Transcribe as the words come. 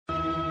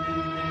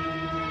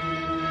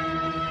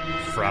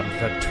From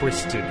the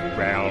twisted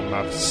realm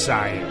of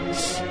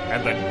science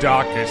and the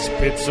darkest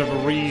pits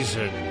of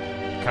reason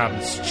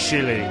comes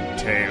chilling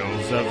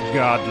tales of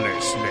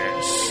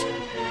godlessness.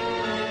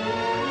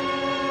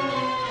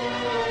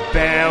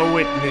 Bear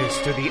witness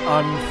to the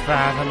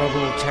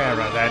unfathomable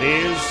terror that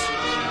is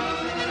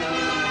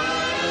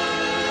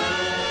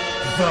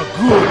the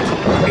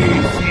Good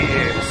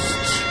Atheist.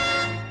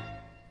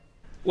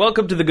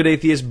 Welcome to the Good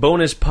Atheist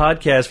bonus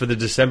podcast for the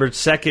December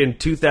 2nd,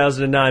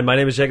 2009. My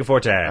name is Jacob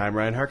Forte. I'm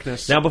Ryan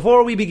Harkness. Now,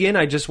 before we begin,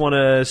 I just want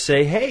to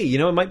say, hey, you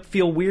know, it might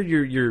feel weird.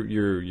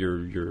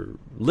 You're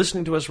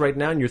listening to us right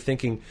now, and you're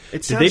thinking,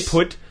 did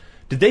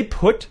they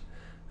put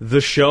the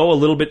show a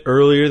little bit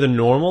earlier than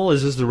normal?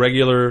 Is this the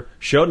regular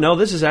show? No,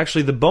 this is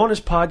actually the bonus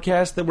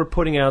podcast that we're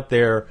putting out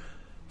there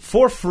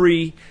for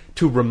free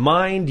to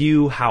remind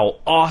you how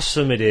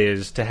awesome it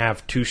is to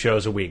have 2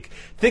 shows a week.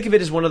 Think of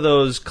it as one of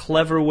those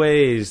clever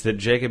ways that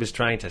Jacob is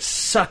trying to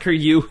sucker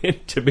you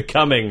into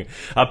becoming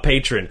a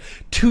patron.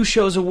 2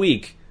 shows a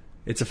week.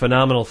 It's a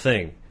phenomenal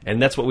thing.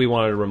 And that's what we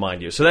wanted to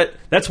remind you. So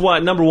that's why,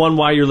 number 1,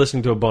 why you're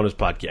listening to a bonus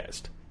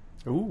podcast.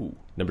 Ooh.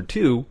 Number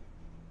 2,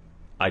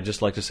 I'd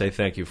just like to say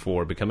thank you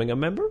for becoming a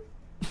member.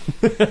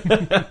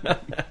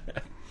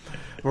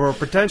 Or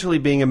potentially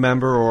being a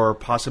member or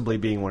possibly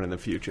being one in the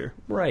future.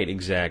 Right,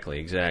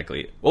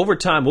 exactly. Over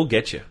time, we'll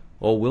get you.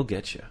 Oh, we'll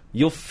get you.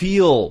 You'll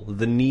feel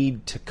the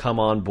need to come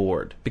on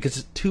board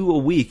because 2 a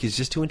week is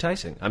just too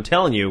enticing. I'm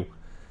telling you.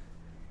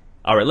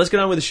 All right, let's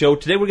get on with the show.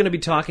 Today we're going to be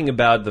talking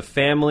about the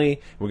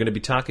family. We're going to be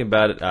talking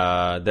about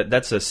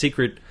that's a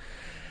secret,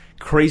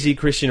 crazy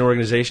Christian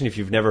organization. If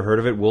you've never heard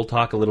of it, we'll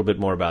talk a little bit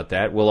more about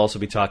that. We'll also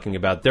be talking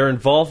about their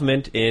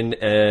involvement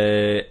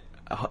in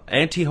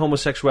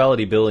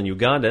anti-homosexuality bill in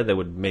Uganda that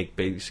would make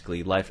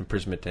basically life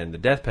imprisonment and the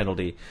death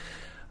penalty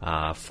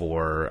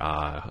for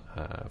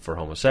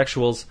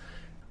homosexuals.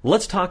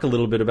 Let's talk a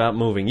little bit about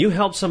moving. You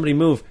help somebody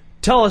move.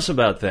 Tell us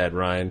about that,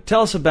 Ryan.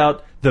 Tell us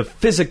about the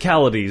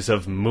physicalities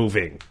of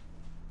moving.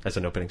 That's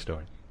an opening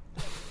story.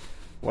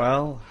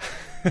 Well,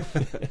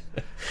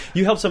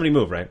 you helped somebody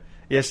move, right?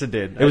 Yes, it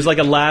did. It was like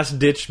a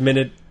last-ditch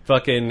minute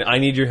fucking, I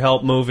need your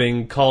help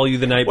moving, call you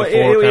the night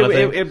before kind of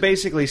thing. It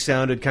basically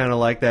sounded kind of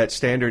like that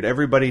standard.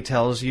 Everybody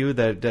tells you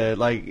that,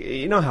 like,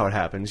 you know how it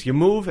happens. You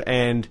move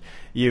and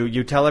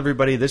you tell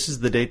everybody, this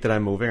is the date that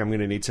I'm moving, I'm going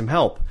to need some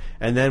help.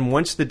 And then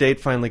once the date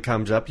finally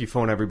comes up, you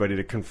phone everybody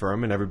to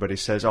confirm, and everybody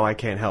says, oh, I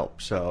can't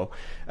help. So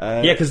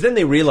yeah, because then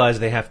they realize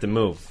they have to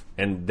move,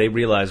 and they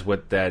realize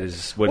what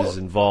is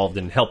involved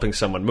in helping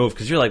someone move.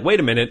 Because you're like, wait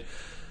a minute,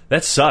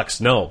 that sucks.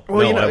 No, I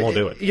won't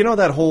do it. You know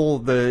that whole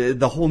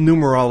the whole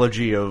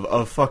numerology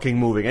of fucking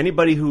moving.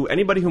 Anybody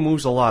who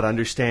moves a lot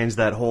understands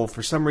that whole.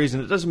 For some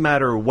reason, it doesn't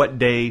matter what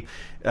day.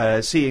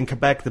 See, in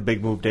Quebec, the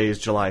big move day is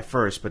July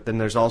 1st, but then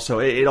there's also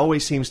it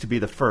always seems to be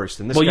the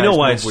 1st. And this well, you know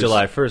why it's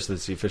July 1st?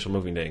 That's the official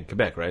moving day in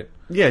Quebec, right?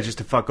 Yeah, just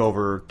to fuck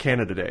over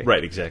Canada Day.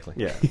 Right, exactly.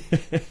 Yeah,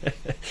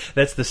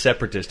 that's the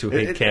separatists who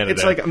hate Canada.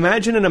 It's like,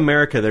 imagine in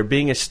America there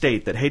being a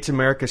state that hates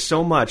America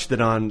so much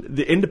that on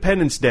the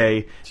Independence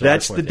Day,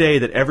 that's the day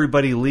that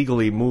everybody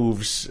legally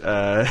moves.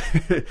 That's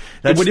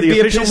would it the be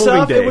official a piss moving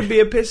off? day. It would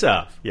be a piss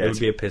off. Yeah, it would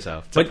be a piss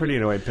off. It's a pretty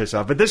annoying piss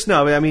off. But this,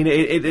 no, I mean,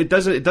 it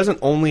doesn't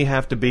only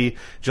have to be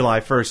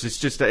July 1st. It's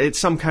just it's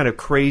some kind of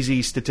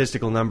crazy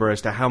statistical number as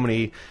to how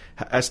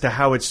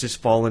it's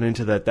just fallen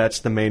into that's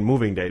the main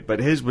moving date. But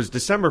his was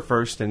December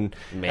 1st, and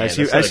Man,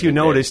 as you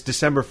noticed,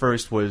 December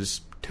 1st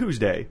was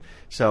Tuesday.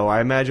 So I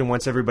imagine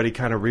once everybody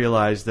kind of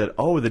realized that,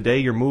 oh, the day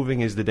you're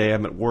moving is the day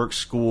I'm at work,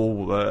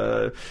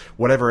 school,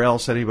 whatever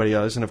else anybody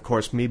does, and of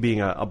course me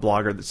being a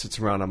blogger that sits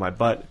around on my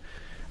butt,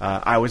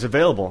 I was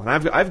available. And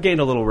I've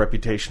gained a little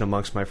reputation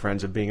amongst my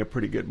friends of being a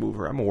pretty good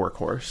mover. I'm a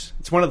workhorse.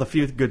 It's one of the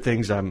few good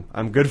things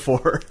I'm good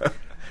for.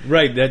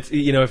 Right, that's,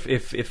 you know,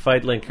 if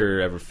Fight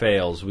Linker ever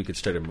fails, we could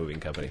start a moving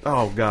company.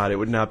 Oh God, it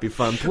would not be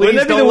fun. Please, wouldn't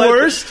that be the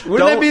worst?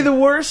 Wouldn't that be the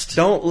worst?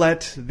 Don't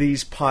let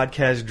these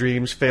podcast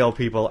dreams fail,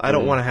 people. I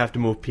don't want to have to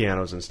move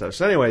pianos and stuff.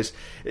 So, anyways,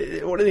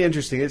 one of the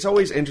interesting. It's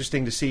always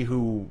interesting to see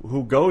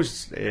who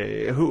goes,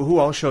 who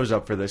all shows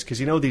up for this, because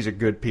you know these are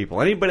good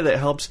people. Anybody that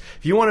helps.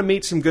 If you want to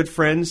meet some good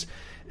friends,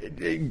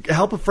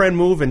 help a friend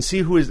move and see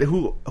who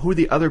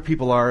the other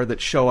people are that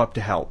show up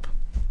to help.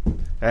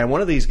 And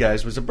one of these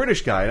guys was a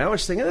British guy, and I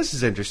was thinking, this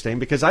is interesting,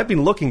 because I've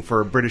been looking for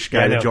a British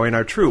guy to join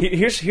our troop.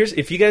 Here's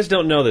if you guys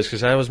don't know this,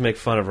 because I always make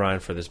fun of Ryan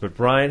for this, but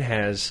Ryan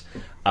has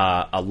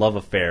a love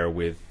affair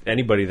with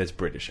anybody that's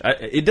British.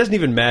 It doesn't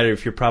even matter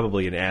if you're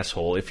probably an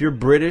asshole. If you're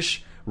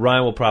British,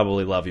 Ryan will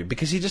probably love you,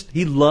 because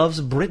he loves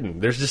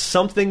Britain. There's just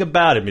something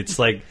about him. It's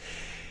like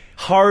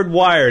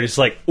hardwired. It's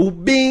like, ooh,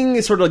 bing,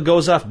 it sort of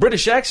goes off.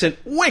 British accent,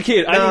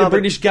 wicked. I need a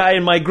British guy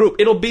in my group.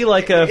 It'll be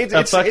like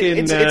it's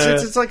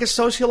like a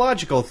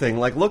sociological thing.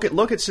 Like, look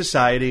at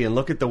society and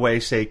look at the way,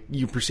 say,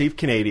 you perceive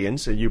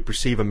Canadians and you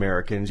perceive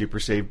Americans, you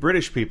perceive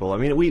British people. I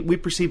mean, we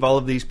perceive all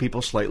of these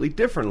people slightly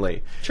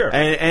differently. Sure.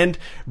 And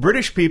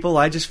British people,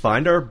 I just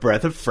find, are a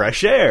breath of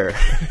fresh air.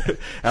 And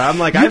I'm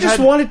like, you just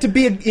want it to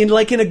be in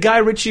a Guy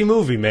Ritchie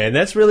movie, man.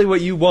 That's really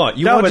what you want.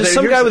 You want just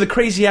some guy with a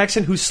crazy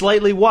accent who's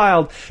slightly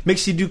wild,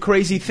 makes you do crazy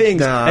crazy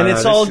things, and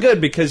it's all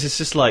good because it's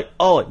just like,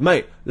 oh,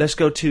 mate, let's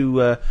go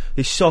to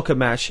this soccer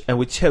match, and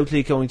we're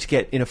totally going to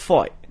get in a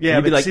fight. Yeah, and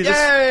you'd be like, see,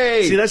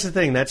 yay! See, that's the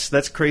thing.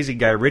 That's crazy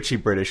Guy Ritchie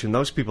British, and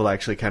those people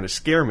actually kind of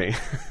scare me.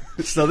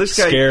 So this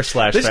guy,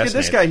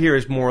 this guy here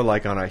is more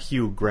like on a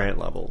Hugh Grant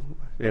level.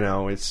 You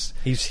know, it's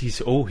he's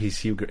Hugh.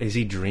 Is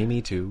he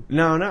dreamy too?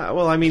 No.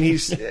 Well, I mean,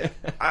 he's.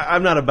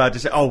 I'm not about to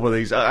say. Oh, well,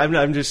 he's.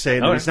 I'm just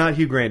saying that he's not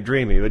Hugh Grant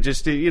dreamy, but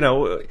just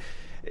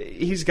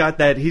he's got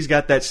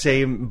that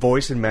same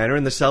voice and manner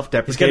and the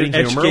self-deprecating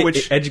humor,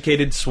 which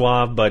educated,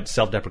 suave, but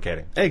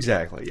self-deprecating.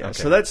 Exactly. Yeah.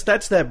 Okay. So that's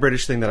that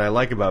British thing that I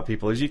like about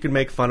people is you can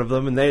make fun of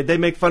them and they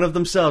make fun of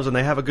themselves and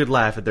they have a good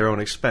laugh at their own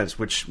expense,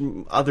 which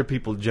other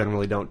people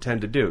generally don't tend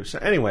to do. So,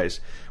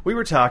 anyways, we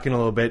were talking a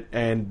little bit,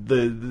 and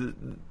the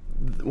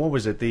what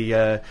was it?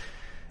 The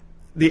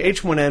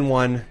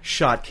H1N1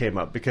 shot came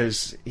up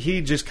because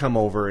he'd just come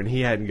over and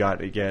he hadn't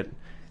got it yet.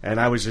 And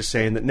I was just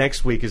saying that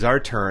next week is our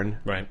turn,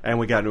 right? And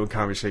we got into a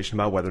conversation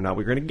about whether or not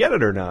we were going to get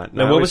it or not.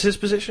 And what was his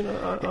position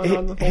on the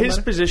whole his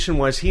matter? position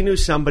was he knew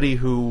somebody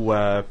who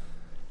was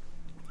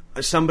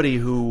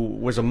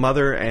a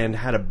mother and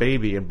had a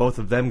baby, and both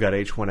of them got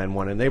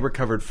H1N1, and they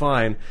recovered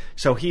fine.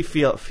 So he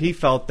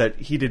felt that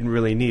he didn't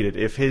really need it.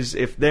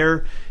 If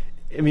their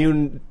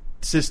immune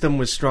system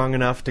was strong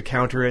enough to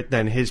counter it,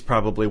 then his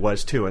probably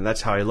was too, and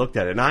that's how I looked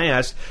at it. And I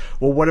asked,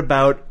 well, what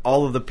about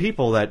all of the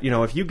people that,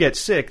 if you get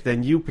sick,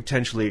 then you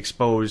potentially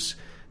expose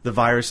the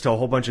virus to a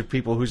whole bunch of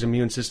people whose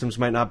immune systems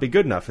might not be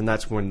good enough. And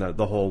that's when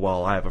the whole,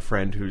 well, I have a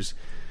friend who's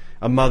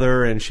a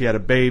mother and she had a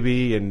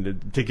baby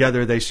and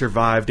together they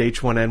survived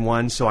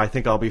H1N1, so I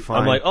think I'll be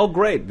fine. I'm like, oh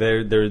great,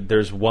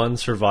 there's one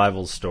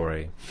survival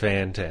story.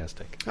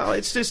 Fantastic. Oh,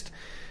 it's just...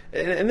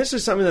 And this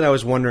is something that I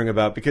was wondering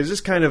about, because this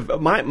kind of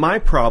my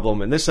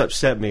problem, and this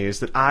upset me, is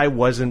that I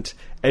wasn't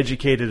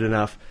educated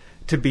enough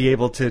to be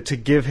able to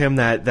give him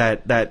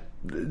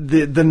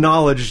the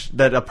knowledge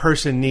that a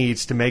person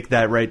needs to make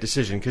that right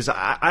decision. Because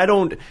I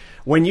don't.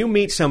 When you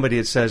meet somebody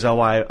that says, "Oh,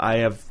 I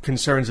have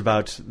concerns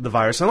about the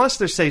virus," unless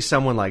they say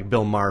someone like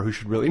Bill Maher who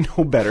should really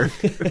know better.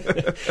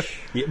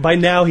 By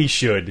now he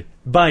should.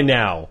 By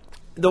now.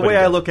 The way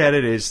I look at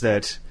it is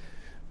that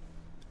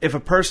if a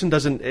person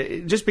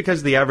doesn't, just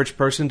because the average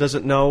person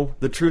doesn't know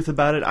the truth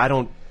about it, I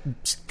don't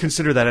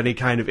consider that any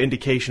kind of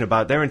indication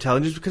about their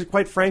intelligence, because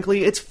quite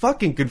frankly, it's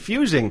fucking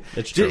confusing.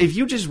 It's true. If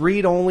you just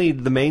read only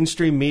the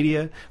mainstream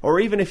media,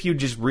 or even if you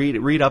just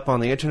read up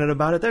on the internet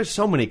about it, there's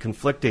so many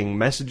conflicting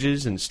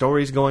messages and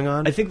stories going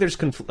on. I think there's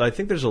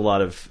a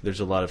lot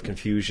of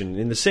confusion,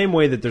 in the same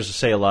way that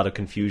there's a lot of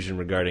confusion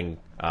regarding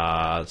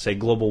say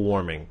global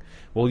warming.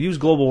 We'll use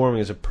global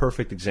warming as a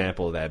perfect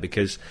example of that,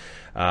 because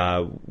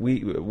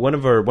one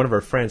of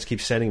our friends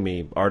keeps sending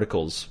me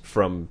articles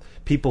from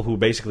people who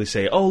basically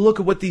say, "Oh, look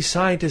at what these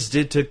scientists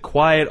did to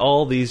quiet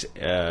all these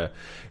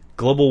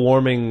global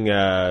warming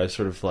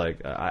sort of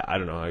like I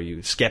don't know how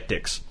you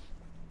skeptics."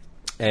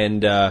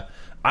 And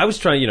I was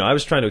trying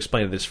to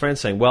explain to this friend,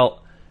 saying,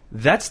 "Well,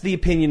 that's the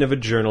opinion of a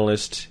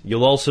journalist.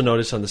 You'll also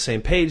notice on the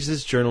same page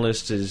this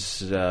journalist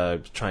is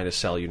trying to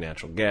sell you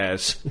natural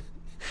gas."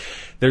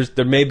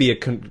 There may be a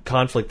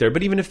conflict there,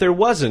 but even if there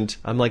wasn't,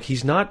 I'm like,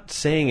 he's not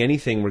saying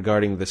anything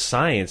regarding the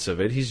science of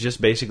it. He's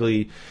just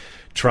basically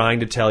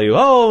trying to tell you,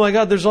 oh my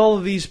God, there's all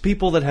of these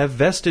people that have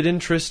vested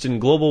interest in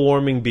global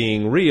warming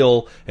being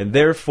real, and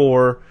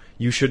therefore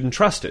you shouldn't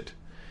trust it.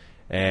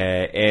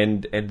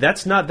 And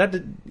that's not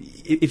that.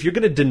 If you're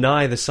going to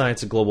deny the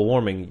science of global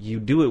warming, you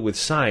do it with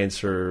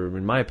science, or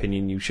in my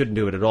opinion, you shouldn't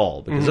do it at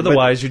all, because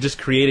otherwise you're just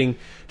creating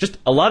just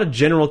a lot of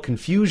general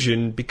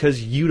confusion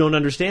because you don't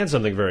understand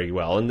something very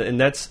well. And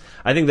that's,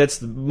 I think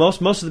that's most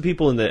of the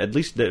people at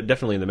least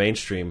definitely in the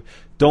mainstream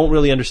don't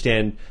really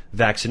understand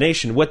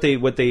vaccination. What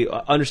they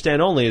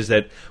understand only is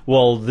that,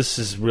 well, this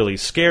is really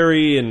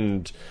scary,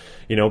 and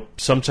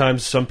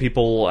sometimes some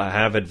people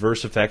have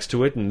adverse effects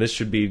to it, and this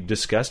should be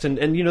discussed. And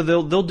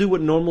they'll do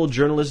what normal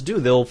journalists do.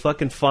 They'll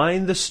fucking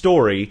find the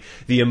story,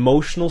 the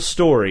emotional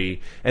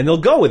story, and they'll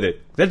go with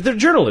it. They're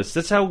journalists.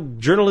 That's how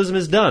journalism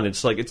is done.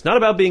 It's like, it's not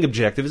about being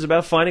objective. It's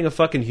about finding a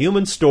fucking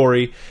human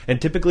story. And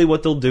typically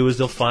what they'll do is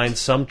they'll find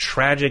some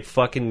tragic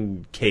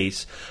fucking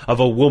case of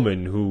a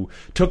woman who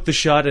took the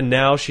shot and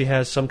now she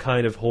has some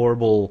kind of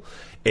horrible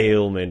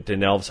ailment,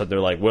 and all of a sudden they're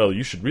like, well,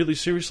 you should really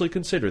seriously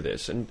consider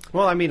this. And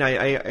well, I mean,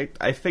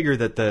 I figure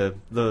that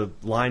the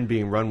line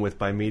being run with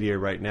by media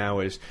right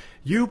now is,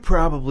 you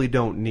probably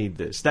don't need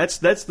this. That's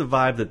the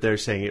vibe that they're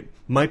saying. It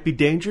might be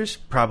dangerous,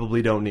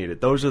 probably don't need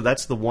it.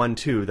 That's the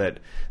 1-2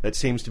 that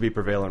seems to be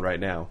prevalent right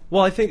now.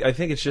 Well, I think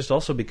it's just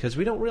also because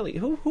we don't really,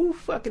 who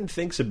fucking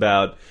thinks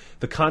about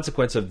the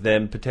consequence of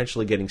them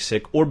potentially getting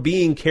sick or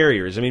being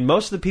carriers. I mean,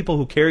 most of the people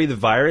who carry the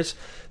virus,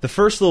 the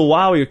first little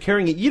while you're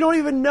carrying it, you don't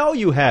even know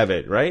you have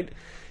it, right?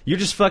 You're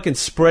just fucking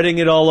spreading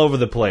it all over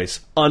the place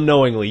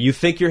unknowingly. You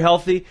think you're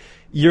healthy,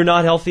 you're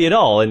not healthy at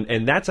all,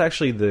 and that's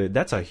actually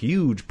that's a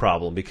huge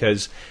problem,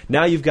 because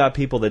now you've got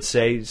people that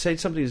say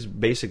something as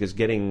basic as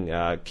getting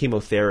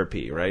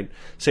chemotherapy, right?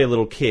 Say a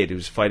little kid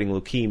who's fighting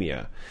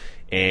leukemia,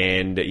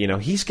 and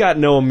he's got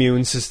no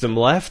immune system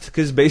left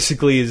because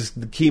basically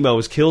the chemo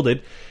has killed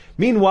it.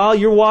 Meanwhile,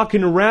 you're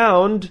walking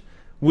around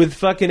with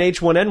fucking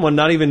H1N1,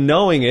 not even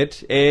knowing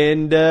it,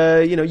 and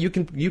you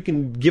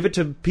can give it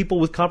to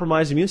people with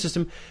compromised immune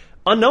system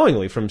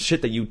unknowingly from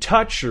shit that you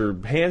touch or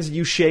hands that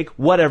you shake,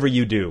 whatever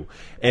you do.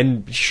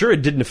 And sure,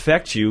 it didn't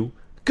affect you.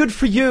 Good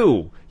for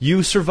you.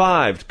 You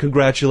survived.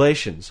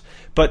 Congratulations.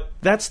 But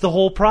that's the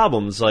whole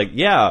problem. It's like,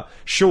 yeah,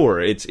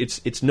 sure,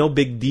 it's no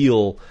big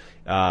deal.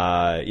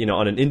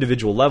 On an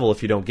individual level,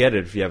 if you don't get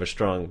it, if you have a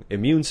strong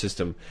immune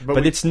system.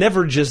 But it's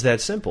never just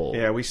that simple.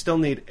 Yeah, we still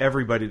need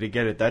everybody to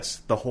get it. That's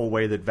the whole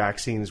way that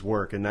vaccines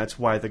work, and that's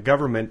why the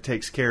government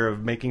takes care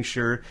of making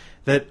sure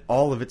that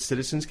all of its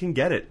citizens can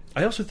get it.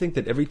 I also think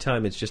that every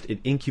time it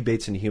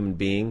incubates in a human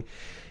being,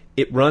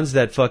 it runs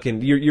that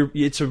fucking...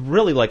 it's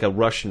really like a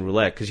Russian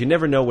roulette, because you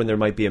never know when there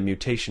might be a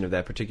mutation of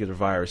that particular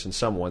virus in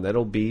someone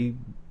that'll be,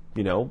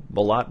 a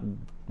lot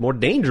more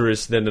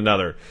dangerous than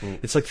another.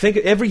 It's like,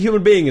 every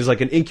human being is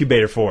like an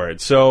incubator for it.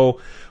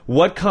 So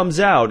what comes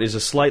out is a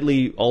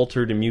slightly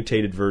altered and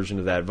mutated version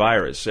of that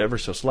virus, ever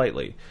so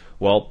slightly.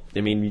 Well,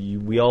 I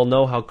mean, we all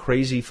know how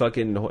crazy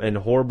fucking and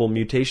horrible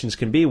mutations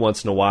can be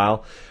once in a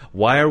while.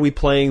 Why are we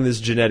playing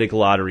this genetic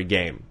lottery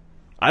game?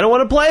 I don't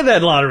want to play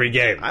that lottery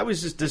game. I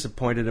was just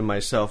disappointed in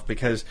myself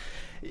because,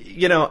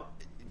 I'm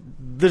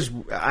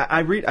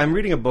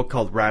reading a book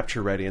called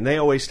Rapture Ready, and they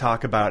always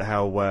talk about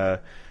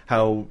how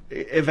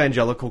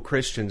evangelical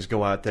Christians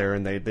go out there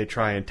and they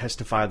try and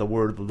testify the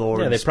word of the Lord.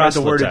 Yeah, and they spread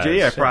the word of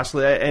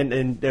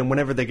proselytize. and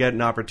whenever they get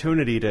an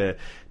opportunity to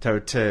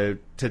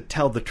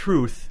tell the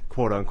truth,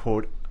 quote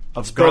unquote,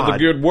 of spread God, the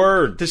good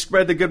word. To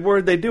spread the good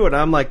word, they do it.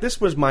 I'm like,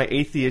 this was my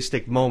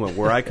atheistic moment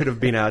where I could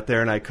have been out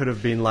there and I could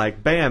have been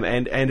like, bam,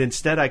 and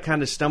instead I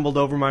kind of stumbled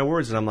over my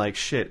words and I'm like,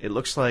 shit, it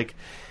looks like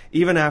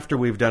even after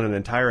we've done an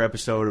entire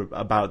episode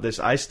about this,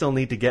 I still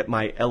need to get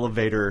my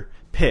elevator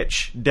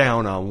pitch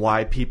down on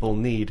why people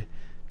need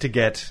to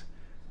get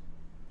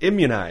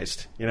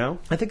immunized,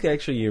 I think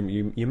actually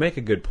you make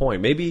a good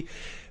point.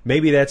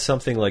 Maybe that's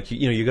something like,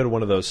 you go to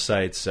one of those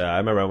sites. I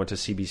remember I went to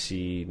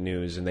CBC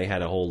News and they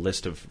had a whole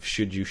list of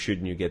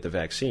shouldn't you get the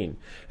vaccine,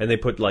 and they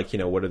put like,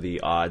 what are the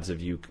odds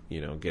of you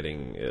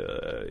getting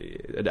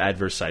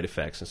adverse side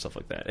effects and stuff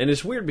like that. And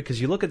it's weird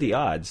because you look at the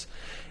odds,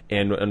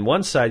 and on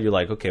one side you're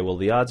like, okay, well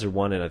the odds are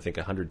 1 in I think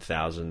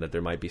 100,000 that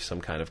there might be some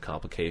kind of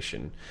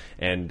complication,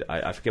 and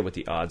I forget what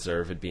the odds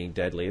are of it being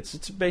deadly.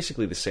 It's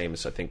basically the same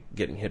as I think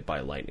getting hit by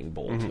a lightning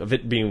bolt, of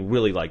it being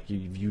really like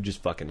you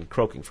just fucking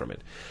croaking from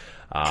it.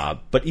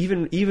 But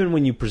even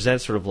when you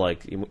present sort of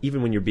like,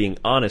 even when you're being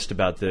honest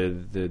about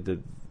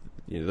the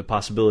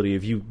possibility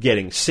of you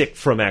getting sick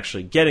from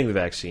actually getting the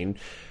vaccine,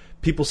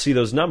 people see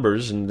those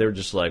numbers and they're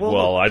just like,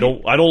 well, I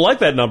don't like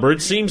that number.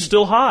 It seems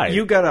still high.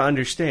 You got to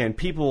understand,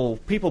 people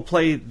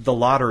play the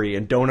lottery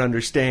and don't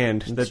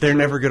understand that they're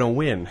never going to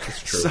win.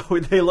 That's true. So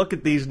they look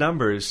at these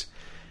numbers.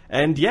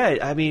 And yeah,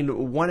 I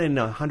mean, 1 in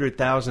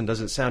 100,000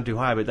 doesn't sound too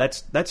high, but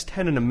that's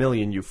 10 in a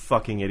million, you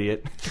fucking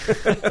idiot.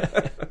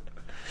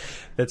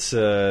 That's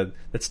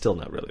still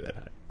not really that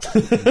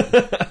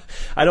high.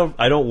 I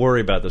don't worry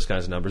about those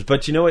kinds of numbers.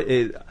 But you know what?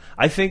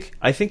 I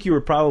think you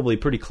were probably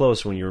pretty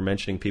close when you were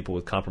mentioning people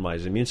with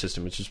compromised immune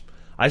system, which is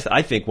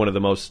I think one of the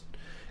most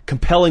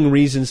compelling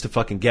reasons to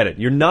fucking get it.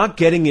 You're not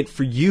getting it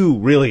for you,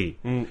 really.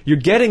 You're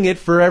getting it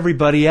for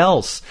everybody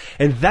else.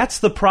 And that's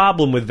the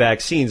problem with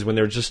vaccines when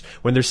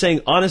they're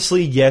saying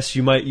honestly, yes,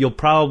 you'll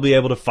probably be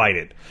able to fight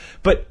it.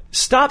 But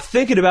stop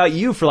thinking about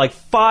you for like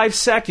 5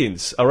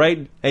 seconds, all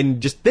right?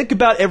 And just think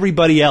about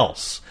everybody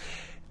else.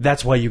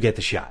 That's why you get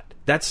the shot.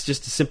 That's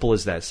just as simple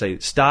as that. Say,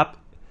 stop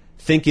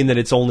thinking that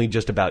it's only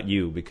just about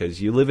you,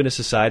 because you live in a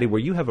society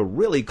where you have a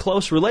really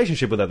close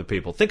relationship with other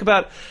people. Think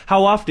about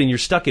how often you're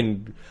stuck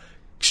in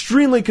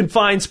extremely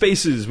confined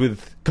spaces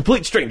with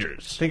complete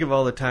strangers. Think of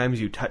all the times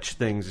you touch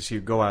things as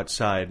you go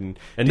outside and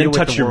then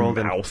touch the your world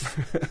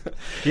mouth.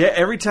 Yeah,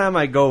 every time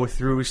I go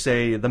through,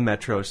 say, the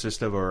metro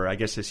system, or I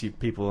guess as you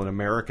people in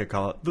America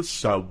call it, the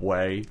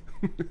subway.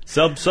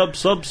 Think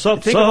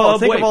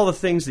of all the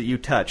things that you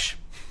touch.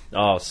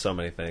 Oh, so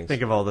many things.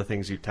 Think of all the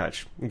things you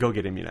touch and go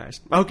get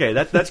immunized. Okay,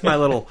 that's my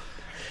little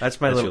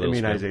little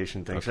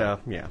immunization thing. Okay. So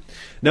yeah.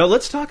 Now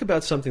let's talk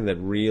about something that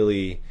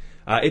really.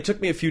 It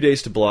took me a few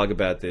days to blog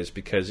about this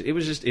because it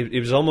was just it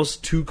was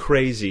almost too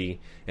crazy,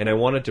 and I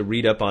wanted to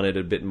read up on it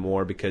a bit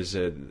more because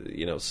the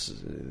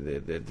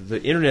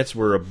internets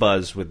were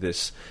abuzz with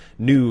this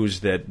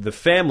news that the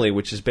family,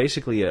 which is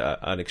basically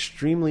an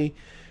extremely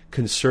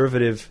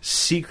conservative,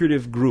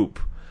 secretive group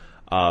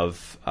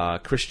of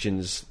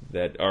Christians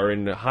that are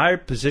in high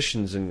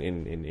positions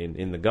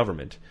in the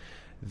government,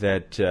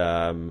 that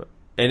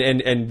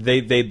and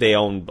they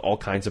own all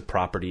kinds of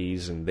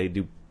properties, and they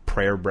do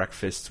prayer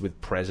breakfasts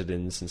with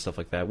presidents and stuff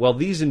like that. Well,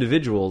 these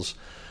individuals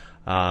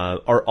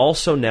are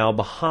also now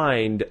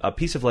behind a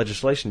piece of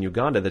legislation in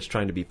Uganda that's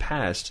trying to be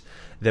passed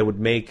that would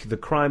make the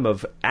crime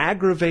of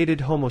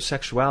aggravated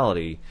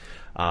homosexuality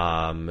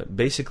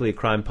basically a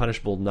crime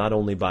punishable not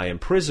only by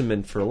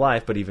imprisonment for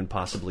life, but even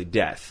possibly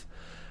death.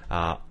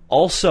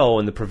 Also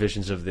in the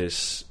provisions of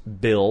this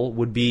bill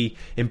would be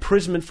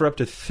imprisonment for up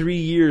to 3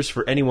 years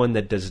for anyone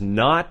that does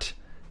not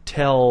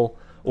tell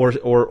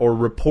or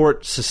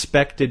report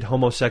suspected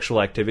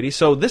homosexual activity.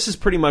 So this is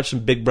pretty much some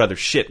Big Brother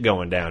shit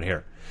going down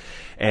here.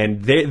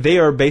 And they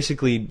are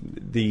basically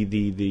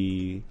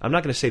the I'm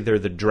not going to say they're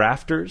the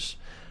drafters,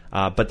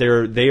 but they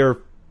are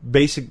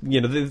basic.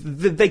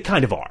 They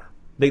kind of are.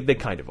 They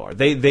kind of are.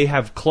 They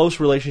have close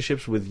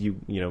relationships with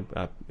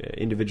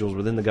individuals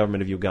within the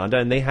government of Uganda,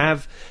 and they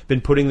have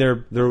been putting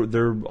their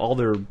all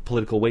their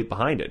political weight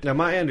behind it. Now,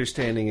 my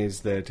understanding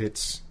is that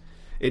it's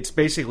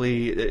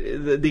basically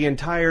the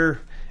entire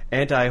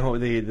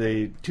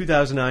the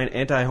 2009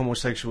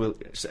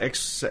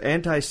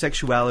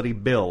 anti-sexuality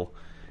bill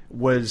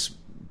was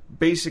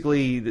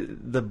basically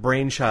the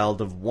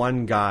brainchild of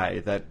one guy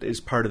that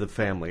is part of the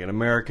family, an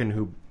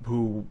American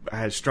who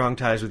has strong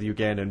ties with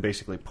Uganda and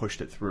basically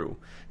pushed it through.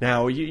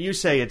 Now, you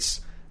say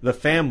it's the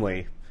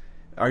family.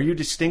 Are you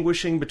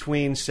distinguishing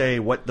between, say,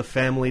 what the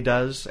family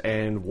does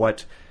and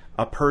what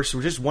a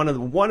person, just one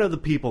of the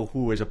people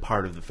who is a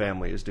part of the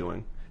family is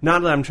doing?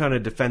 Not that I'm trying to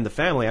defend the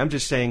family. I'm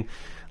just saying,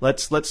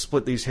 let's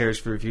split these hairs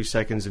for a few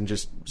seconds and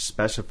just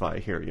specify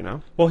here.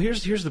 Well,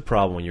 here's the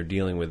problem when you're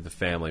dealing with the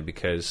family,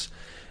 because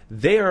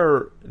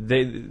their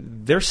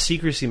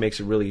secrecy makes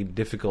it really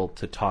difficult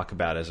to talk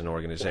about as an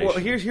organization. Well,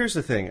 here's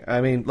the thing. I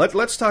mean,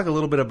 let's talk a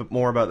little bit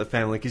more about the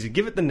family, because you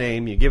give it the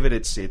name, you give it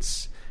its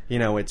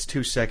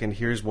 2-second.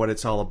 Here's what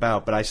it's all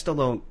about. But I still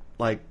don't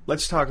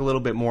Let's talk a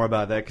little bit more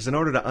about that, because in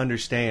order to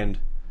understand,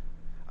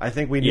 I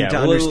think we need to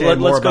understand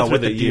more about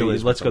what the deal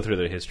is. Let's go through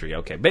the history.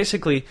 Okay,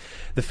 basically,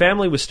 the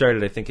family was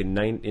started, I think, in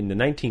the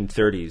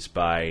 1930s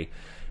by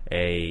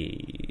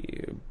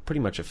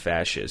pretty much a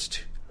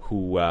fascist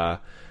who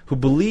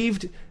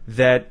believed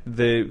that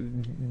the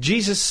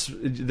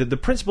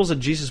principles that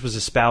Jesus was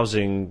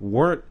espousing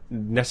weren't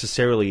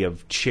necessarily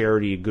of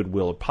charity,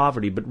 goodwill, or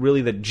poverty, but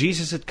really that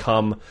Jesus had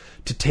come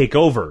to take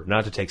over,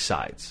 not to take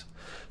sides.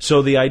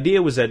 So the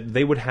idea was that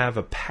they would have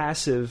a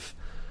passive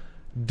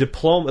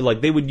diploma,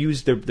 like they would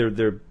use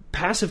their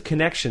passive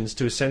connections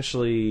to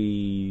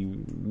essentially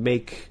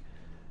make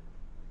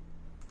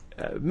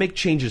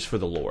changes for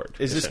the Lord.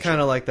 Is this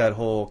kind of like that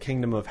whole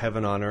kingdom of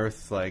heaven on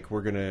earth? Like,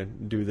 we're going to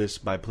do this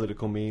by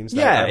political means?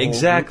 Yeah,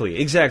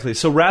 exactly.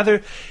 So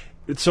rather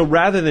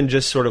than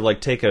just sort of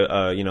like take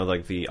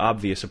like the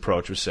obvious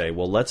approach of say,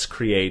 well, let's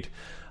create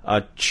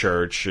a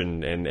church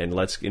and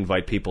let's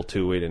invite people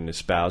to it and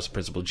espouse the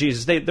principle of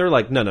Jesus, they're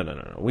like, no.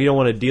 We don't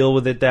want to deal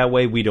with it that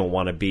way. We don't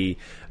want to be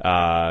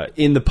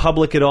in the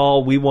public at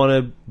all. We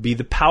want to be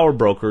the power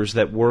brokers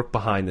that work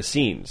behind the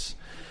scenes.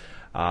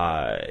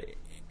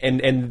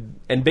 And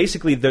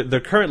basically,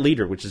 their current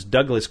leader, which is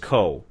Douglas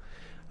Coe,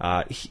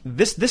 let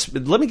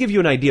me give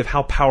you an idea of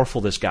how powerful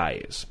this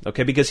guy is,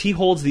 okay? Because he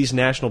holds these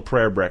national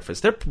prayer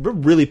breakfasts. They're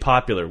really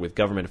popular with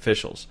government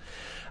officials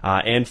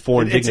and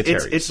foreign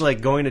dignitaries. It's like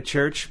going to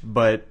church,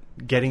 but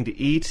getting to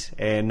eat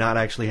and not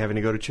actually having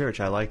to go to church.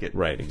 I like it.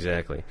 Right,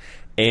 exactly.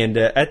 And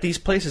at these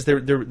places,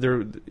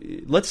 they're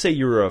let's say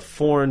you're a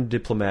foreign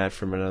diplomat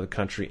from another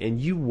country,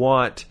 and you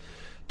want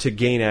to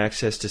gain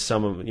access to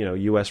some of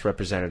U.S.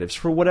 representatives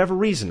for whatever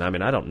reason. I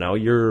mean, I don't know.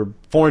 You're a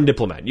foreign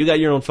diplomat. You got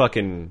your own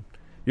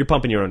you're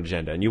pumping your own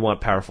agenda, and you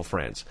want powerful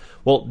friends.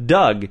 Well,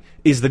 Doug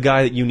is the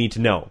guy that you need to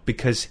know,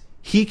 because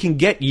he can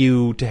get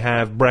you to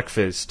have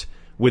breakfast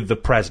with the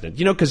president.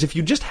 Because if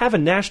you just have a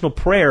national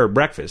prayer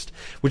breakfast,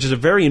 which is a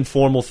very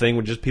informal thing,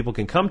 which just people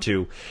can come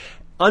to,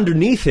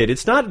 underneath it,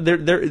 it's not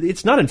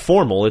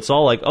informal. It's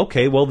all like,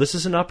 okay, well, this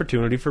is an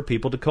opportunity for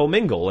people to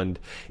commingle, and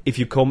if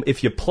you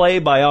play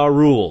by our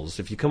rules,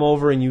 if you come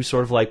over and you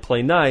sort of like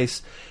play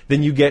nice,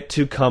 then you get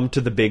to come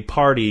to the big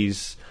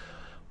parties,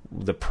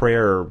 the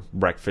prayer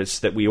breakfasts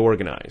that we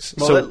organize.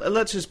 Well, so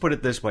let's just put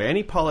it this way: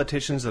 any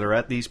politicians that are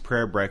at these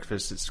prayer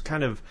breakfasts, it's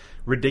kind of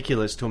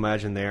ridiculous to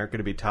imagine they aren't going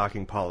to be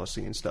talking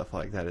policy and stuff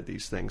like that at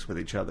these things with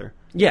each other.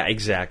 Yeah,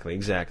 exactly.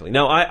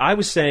 Now, I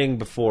was saying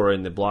before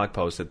in the blog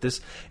post that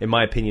this, in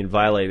my opinion,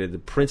 violated the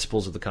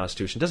principles of the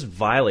Constitution. It doesn't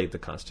violate the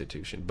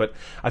Constitution, but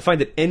I find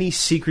that any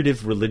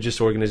secretive religious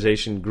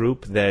organization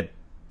group that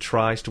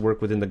tries to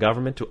work within the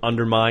government to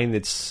undermine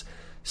its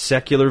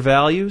secular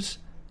values,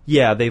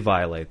 yeah, they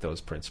violate those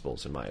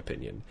principles, in my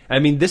opinion. I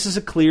mean, this is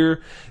a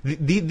clear...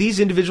 These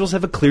individuals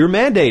have a clear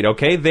mandate,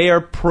 okay? They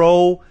are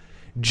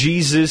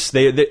pro-Jesus.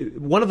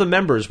 One of the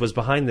members was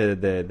behind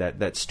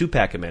that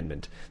Stupak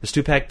amendment, the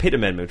Stupak-Pitt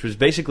amendment, which was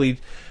basically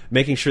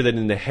making sure that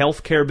in the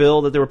health care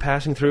bill that they were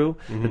passing through,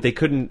 that they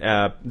couldn't...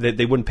 that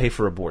they wouldn't pay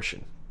for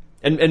abortion.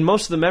 And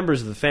most of the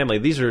members of the family,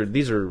 these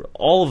are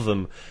all of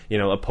them,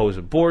 oppose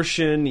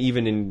abortion,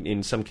 even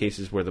in some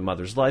cases where the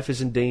mother's life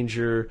is in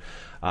danger.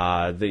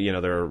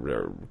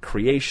 They're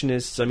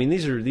creationists. I mean,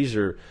 these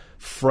are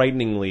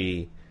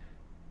frighteningly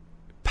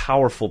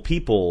powerful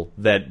people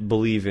that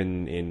believe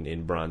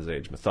in Bronze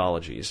Age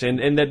mythologies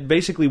and that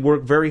basically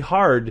work very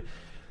hard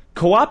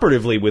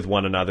cooperatively with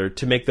one another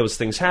to make those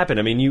things happen.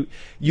 I mean,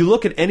 you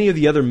look at any of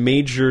the other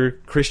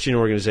major Christian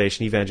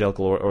organizations,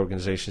 evangelical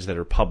organizations that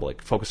are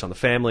public, focus on the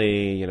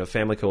family,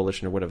 Family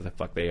Coalition or whatever the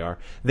fuck they are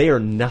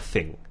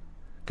nothing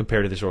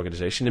compared to this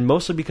organization, and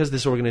mostly because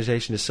this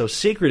organization is so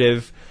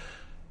secretive.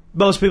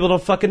 most people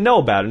don't fucking know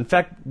about. In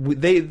fact,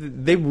 they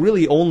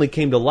really only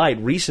came to light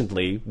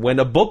recently when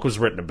a book was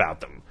written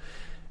about them.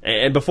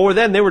 And before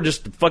then, they were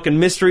just fucking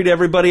mystery to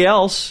everybody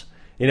else.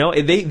 You know,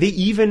 they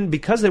even,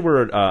 because they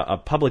were a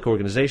public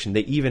organization,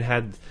 they even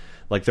had,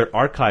 like, their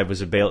archive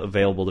was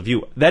available to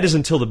view. That is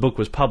until the book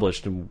was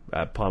published, and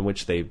upon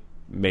which they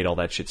made all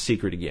that shit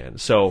secret again.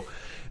 So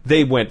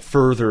they went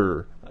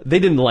further. They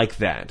didn't like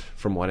that,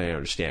 from what I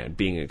understand,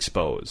 being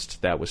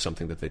exposed. That was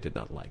something that they did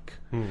not like.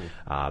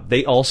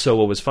 They also,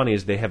 what was funny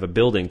is they have a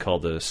building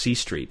called the C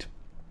Street.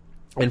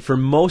 And for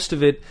most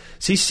of it,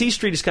 C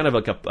Street is kind of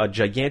like a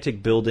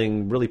gigantic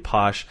building, really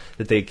posh,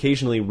 that they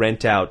occasionally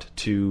rent out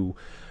to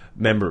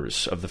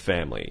members of the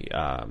family.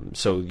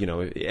 So, you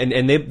know,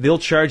 and they'll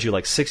charge you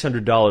like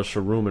 $600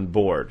 for room and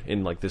board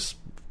in like this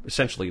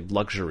essentially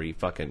luxury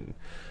fucking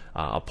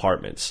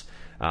apartments.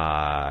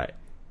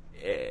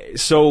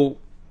 So,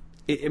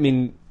 I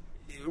mean,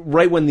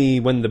 right when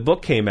the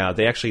book came out,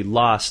 they actually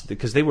lost,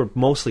 because they were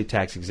mostly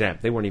tax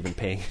exempt. They weren't even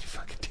paying any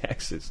fucking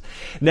taxes.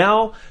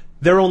 Now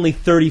they're only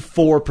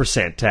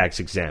 34% tax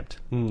exempt.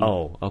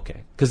 Oh,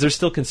 okay. Because they're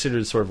still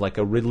considered sort of like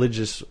a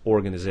religious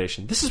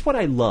organization. This is what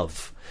I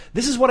love.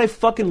 This is what I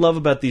fucking love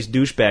about these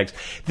douchebags.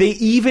 They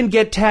even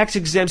get tax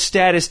exempt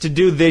status to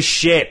do this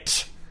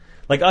shit.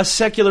 Like us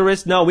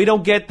secularists, no, we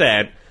don't get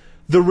that.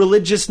 The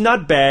religious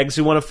nutbags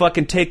who want to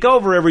fucking take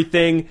over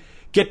everything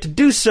get to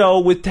do so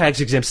with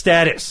tax exempt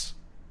status.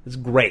 It's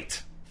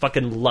great.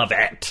 Fucking love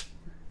it.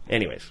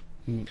 Anyways,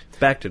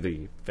 back to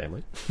the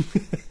family.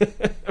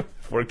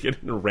 Before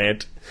getting a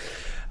rant.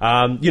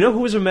 You know who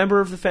was a member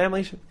of the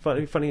family?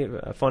 Funny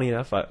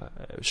enough,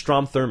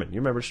 Strom Thurmond. You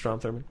remember Strom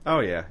Thurmond? Oh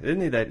yeah,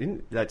 isn't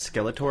that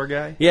Skeletor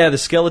guy? Yeah, the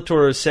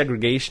Skeletor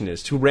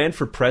segregationist who ran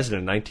for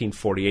president in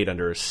 1948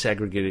 under a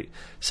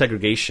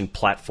segregation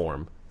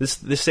platform.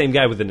 This same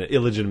guy with an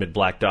illegitimate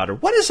black daughter.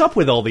 What is up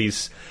with all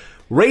these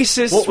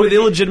racists with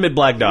illegitimate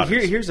black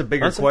daughters? Here's a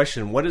bigger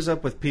question. What is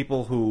up with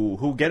people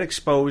who get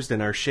exposed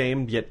and are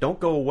shamed yet don't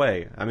go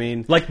away? I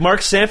mean, like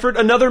Mark Sanford,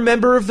 another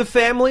member of the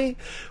family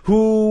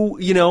who,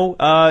 you know,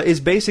 is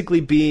basically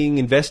being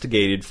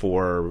investigated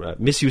for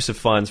misuse of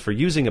funds for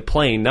using a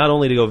plane not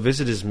only to go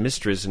visit his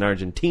mistress in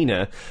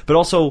Argentina, but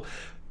also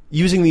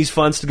using these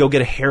funds to go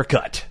get a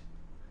haircut.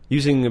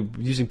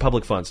 Using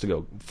public funds to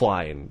go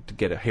fly and to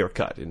get a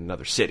haircut in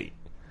another city.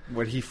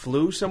 What, he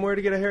flew somewhere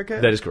to get a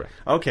haircut? That is correct.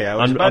 Okay, I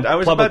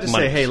was about to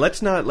say, hey,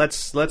 let's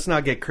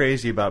not get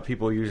crazy about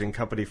people using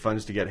company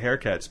funds to get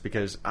haircuts,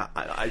 because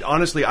I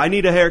honestly I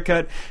need a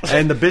haircut,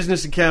 and the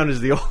business account is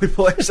the only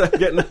place I'm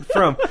getting it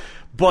from.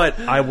 But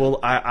I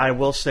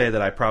will say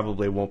that I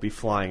probably won't be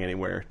flying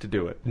anywhere to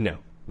do it. No.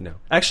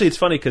 Actually, it's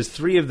funny because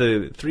three of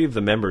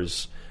the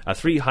members,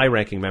 three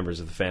high-ranking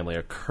members of the family,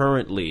 are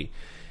currently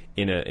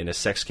in a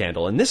sex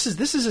scandal, and this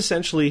is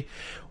essentially.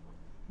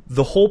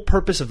 The whole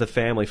purpose of the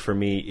family for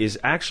me is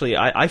actually,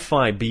 I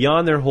find,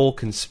 beyond their whole,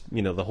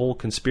 the whole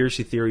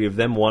conspiracy theory of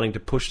them wanting to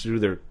push through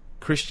their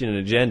Christian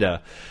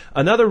agenda.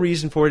 Another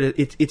reason for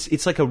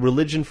it's like a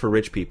religion for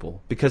rich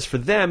people, because for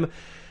them,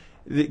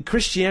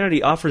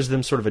 Christianity offers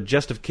them sort of a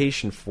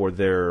justification for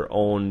their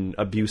own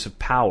abuse of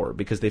power,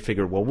 because they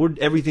figure, well,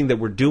 everything that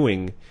we're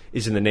doing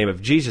is in the name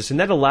of Jesus, and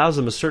that allows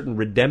them a certain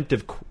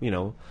redemptive,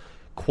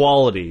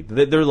 quality.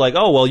 They're like,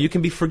 oh, well, you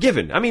can be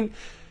forgiven. I mean,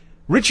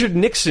 Richard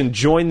Nixon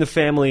joined the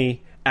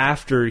family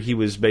after he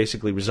was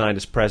basically resigned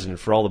as president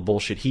for all the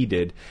bullshit he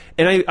did.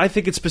 And I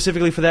think it's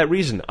specifically for that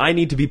reason. I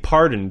need to be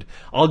pardoned.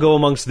 I'll go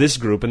amongst this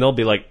group, and they'll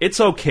be like, it's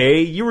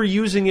okay, you were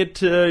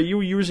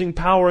using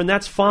power, and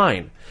that's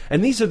fine.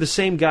 And these are the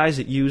same guys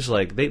that use,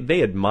 like,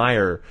 they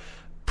admire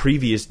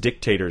previous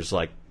dictators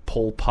like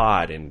Pol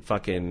Pot and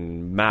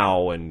fucking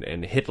Mao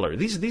and Hitler.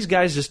 These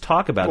guys just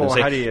talk about them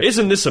and say,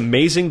 isn't this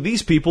amazing?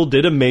 These people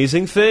did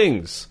amazing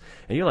things.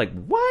 And you're like,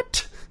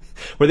 what?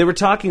 Where they were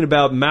talking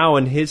about Mao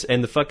and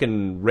the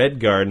fucking Red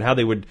Guard and how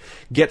they would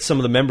get some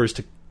of the members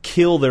to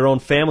kill their own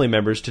family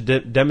members to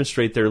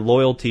demonstrate their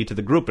loyalty to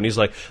the group. And he's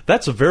like,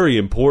 that's a very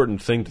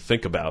important thing to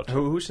think about.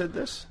 Who said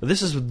this?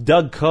 This is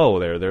Doug Coe,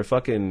 their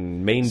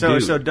fucking main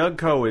dude. So Doug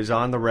Coe is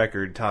on the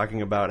record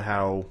talking about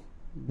how...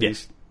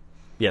 Yes,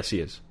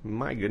 he is.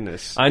 My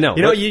goodness, I know.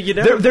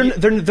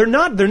 They're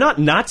not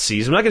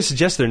Nazis. I'm not going to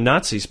suggest they're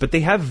Nazis, but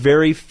they have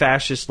very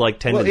fascist-like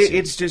tendencies. Well,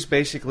 it's just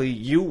basically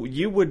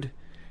you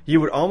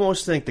would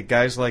almost think that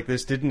guys like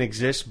this didn't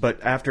exist,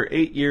 but after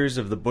 8 years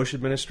of the Bush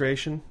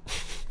administration,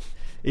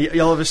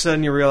 all of a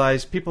sudden you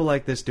realize people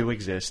like this do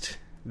exist.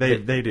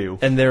 They do.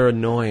 And they're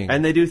annoying.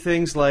 And they do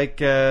things like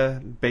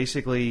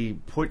basically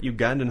put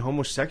Ugandan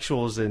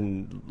homosexuals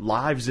and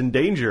lives in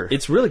danger.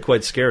 It's really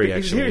quite scary,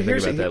 actually, when you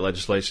think about that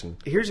legislation.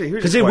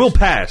 Because it will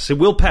pass. It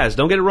will pass.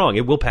 Don't get it wrong.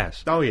 It will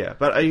pass. Oh, yeah.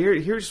 But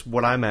here's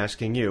what I'm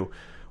asking you.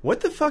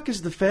 What the fuck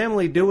is the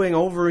family doing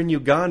over in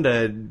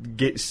Uganda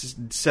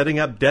setting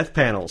up death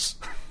panels?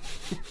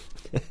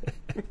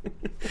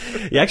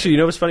 Yeah,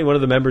 actually, what's funny? One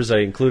of the members I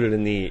included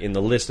in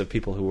the list of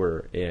people who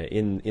were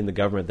in the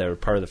government that were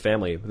part of the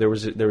family, there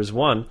was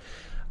one.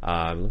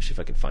 Let me see if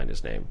I can find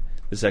his name.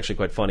 This is actually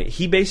quite funny.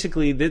 He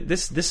basically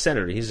this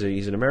senator. He's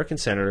an American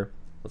senator.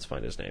 Let's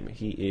find his name.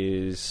 He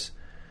is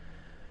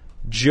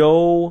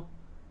Joe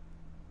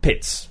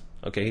Pitts.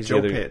 Okay, he's Joe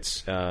the other,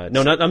 Pitts.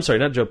 I'm sorry,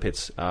 not Joe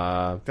Pitts.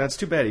 That's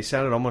too bad. He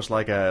sounded almost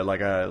like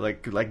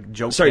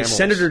Joe. Sorry, Camels.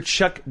 Senator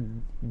Chuck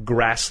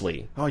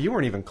Grassley. Oh, you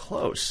weren't even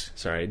close.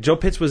 Sorry, Joe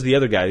Pitts was the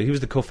other guy. He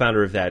was the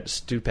co-founder of that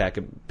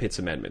Stupak Pitts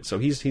amendment. So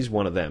he's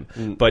one of them.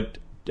 But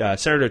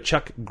Senator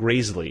Chuck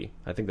Grassley,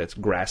 I think that's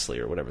Grassley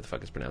or whatever the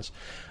fuck it's pronounced.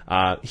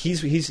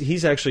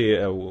 He's actually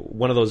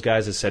one of those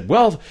guys that said,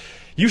 "Well,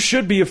 you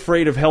should be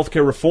afraid of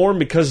healthcare reform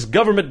because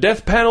government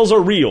death panels are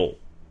real."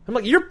 I'm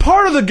like, you're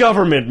part of the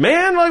government,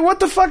 man. Like, what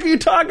the fuck are you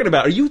talking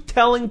about? Are you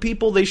telling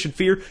people they should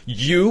fear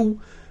you,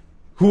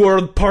 who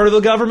are part of the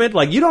government?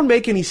 Like, you don't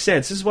make any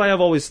sense. This is why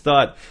I've always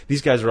thought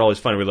these guys are always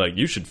funny. We're like,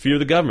 you should fear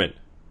the government.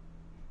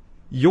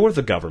 You're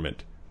the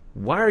government.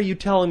 Why are you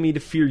telling me to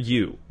fear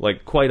you?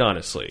 Like, quite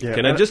honestly. Yeah,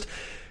 Can I just...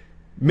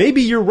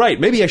 Maybe you're right.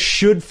 Maybe I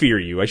should fear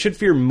you. I should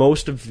fear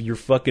most of your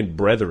fucking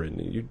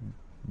brethren. You're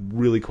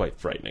really quite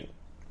frightening.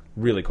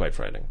 Really quite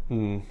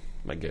frightening.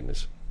 My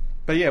goodness.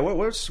 But yeah,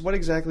 what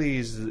exactly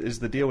is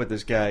the deal with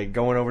this guy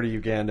going over to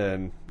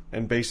Uganda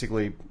and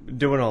basically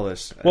doing all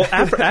this? Well,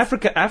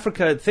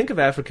 Africa. Think of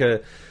Africa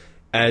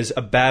as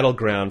a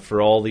battleground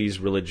for all these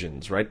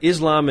religions, right?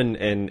 Islam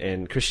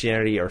and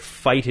Christianity are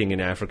fighting in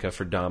Africa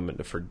for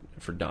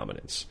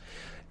dominance,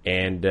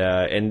 and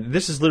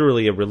this is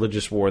literally a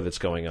religious war that's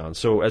going on.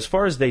 So as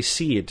far as they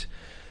see it,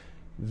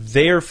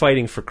 they're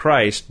fighting for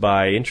Christ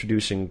by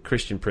introducing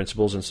Christian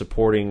principles and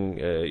supporting,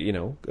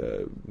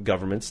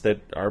 governments that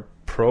are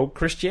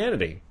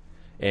pro-Christianity,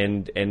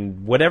 and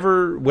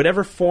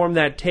whatever form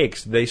that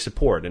takes, they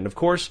support. And of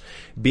course,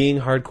 being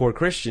hardcore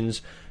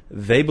Christians,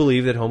 they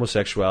believe that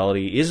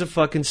homosexuality is a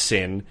fucking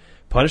sin,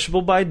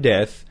 punishable by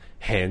death.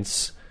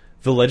 Hence,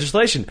 the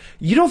legislation.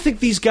 You don't think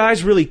these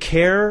guys really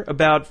care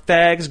about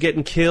fags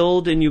getting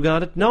killed in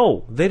Uganda?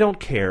 No, they don't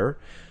care.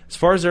 As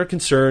far as they're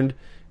concerned,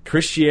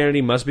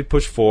 Christianity must be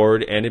pushed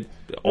forward, and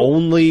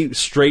only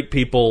straight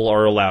people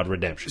are allowed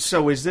redemption.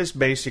 So is this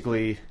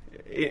basically,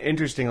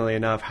 interestingly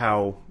enough,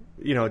 how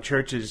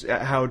churches,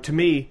 how to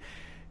me,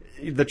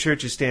 the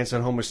church's stance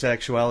on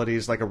homosexuality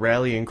is like a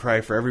rallying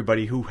cry for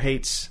everybody who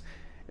hates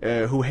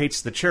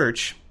the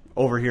church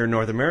over here in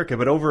North America,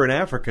 but over in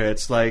Africa,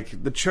 it's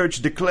like the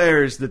church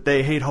declares that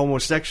they hate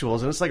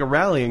homosexuals, and it's like a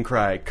rallying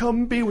cry.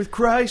 Come be with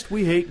Christ,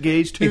 we hate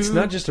gays too. It's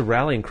not just a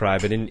rallying cry,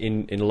 but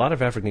in a lot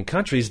of African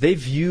countries, they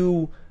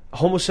view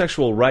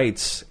homosexual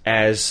rights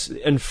as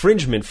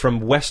infringement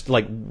from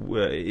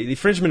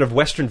infringement of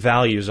Western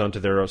values onto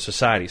their own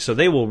society. So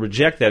they will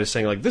reject that as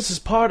saying, like, this is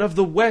part of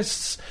the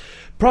West's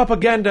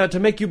propaganda to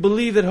make you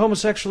believe that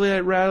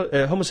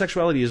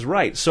homosexuality is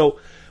right. So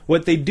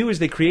what they do is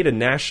they create a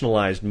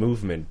nationalized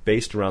movement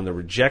based around the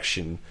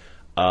rejection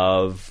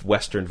of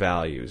Western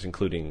values,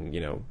 including,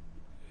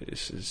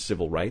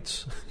 civil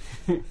rights.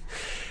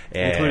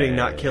 Including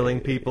not killing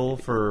people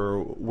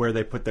for where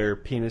they put their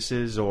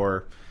penises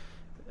or...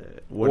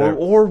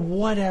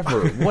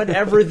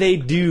 whatever they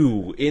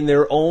do in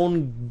their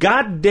own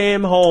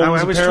goddamn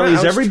homes, apparently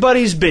is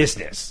everybody's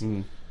business.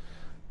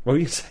 What were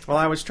you saying? Well,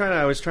 I was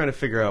trying to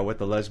figure out what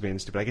the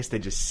lesbians do, but I guess they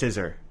just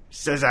scissor.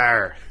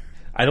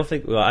 I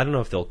don't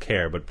know if they'll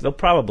care, but they'll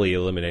probably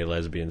eliminate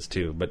lesbians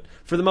too. But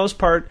for the most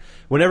part,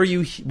 whenever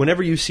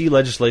you see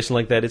legislation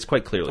like that, it's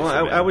quite clearly.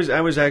 Well,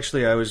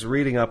 I was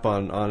reading up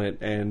on it,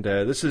 and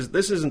this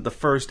isn't the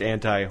first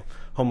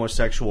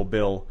anti-homosexual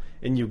bill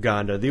in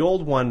Uganda. The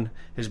old one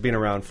has been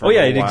around for a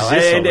while. It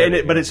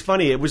exists but it's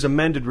funny, it was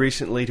amended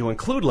recently to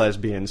include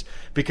lesbians,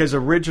 because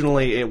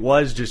originally it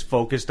was just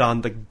focused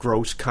on the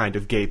gross kind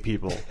of gay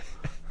people.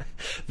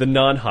 The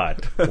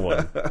non-hot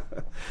one.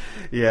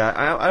 Yeah,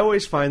 I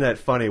always find that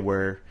funny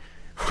where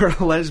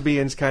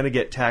lesbians kind of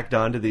get tacked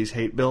onto these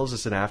hate bills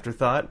as an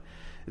afterthought.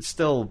 It's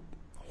still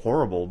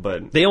horrible,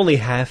 but... They only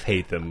half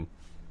hate them,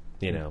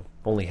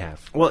 only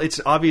half. Well,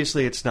 it's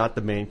not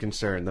the main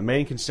concern. The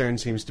main concern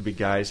seems to be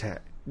guys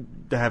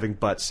having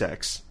butt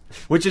sex,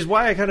 which is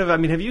why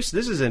this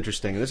is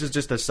interesting. This is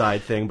just a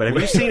side thing, but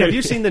have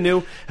you seen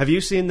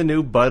the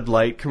new Bud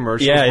Light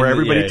commercials where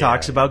everybody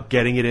talks about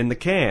getting it in the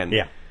can?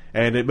 Yeah.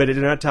 But they're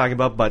not talking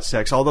about butt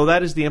sex, although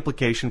that is the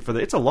implication for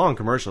it's a long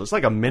commercial. It's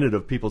like a minute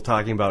of people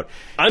talking about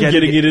I'm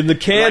getting it in the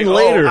can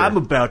later. I'm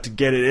about to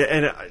get it,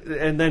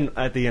 and then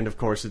at the end, of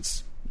course,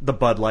 it's the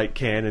Bud Light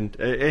can,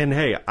 and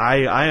hey,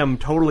 I am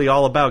totally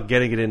all about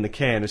getting it in the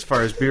can as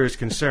far as beer is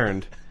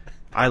concerned.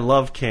 I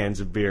love cans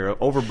of beer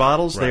over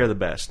bottles; they are the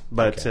best.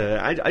 But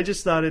I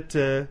just thought it.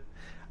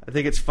 I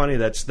think it's funny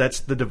that's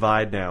the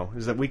divide now,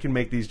 is that we can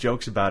make these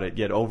jokes about it,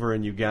 yet over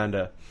in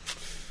Uganda.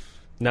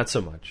 Not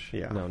so much.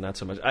 Yeah. No, not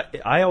so much.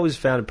 I always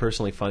found it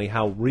personally funny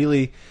how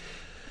really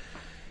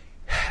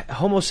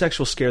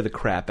homosexuals scare the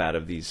crap out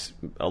of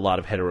a lot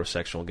of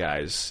heterosexual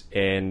guys,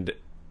 and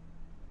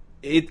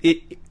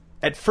it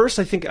at first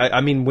I think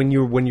when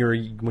you're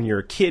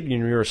a kid, when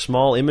you're a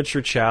small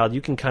immature child,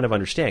 you can kind of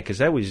understand, because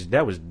that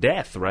was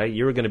death, right?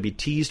 You were going to be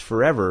teased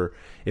forever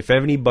if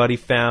anybody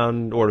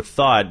found or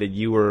thought that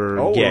you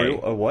were gay.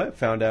 What?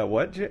 Found out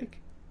what, Jake?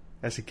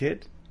 As a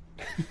kid?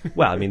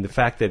 Well, I mean, the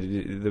fact that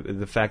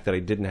I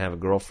didn't have a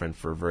girlfriend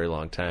for a very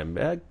long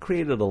time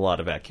created a lot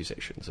of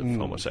accusations of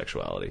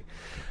homosexuality.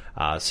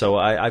 So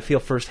I feel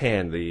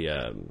firsthand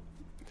that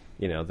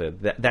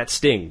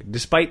sting.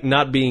 Despite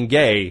not being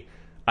gay,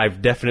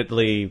 I've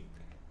definitely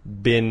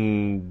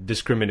been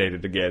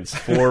discriminated against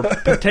for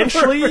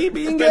potentially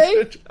being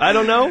gay. I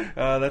don't know.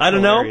 That's I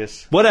don't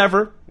hilarious. know.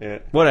 Whatever. Yeah.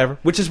 Whatever.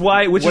 Which is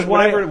why.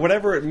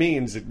 Whatever it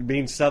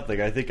means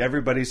something. I think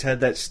everybody's had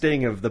that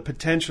sting of the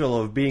potential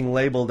of being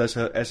labeled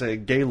as a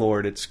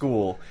gaylord at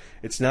school.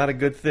 It's not a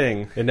good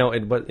thing. No,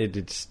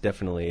 it's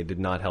definitely, it did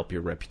not help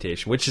your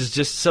reputation, which is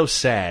just so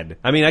sad.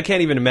 I mean, I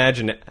can't even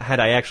imagine, had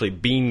I actually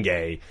been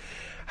gay,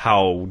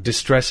 how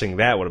distressing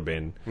that would have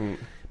been.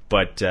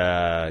 But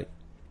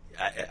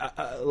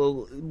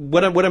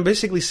what I'm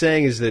basically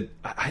saying is that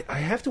I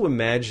have to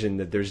imagine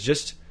that there's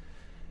just...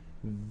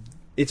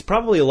 It's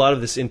probably a lot of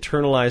this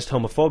internalized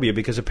homophobia,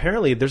 because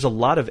apparently there's a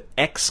lot of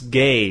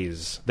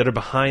ex-gays that are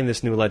behind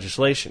this new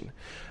legislation.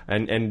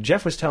 And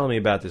Jeff was telling me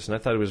about this, and I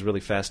thought it was really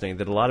fascinating,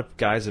 that a lot of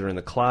guys that are in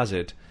the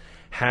closet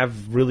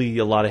have really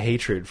a lot of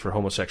hatred for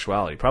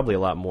homosexuality, probably a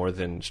lot more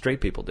than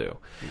straight people do.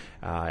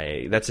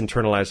 That's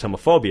internalized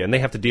homophobia, and they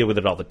have to deal with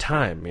it all the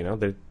time. You know,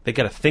 they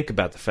got to think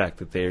about the fact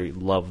that they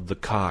love the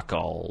cock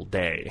all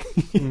day,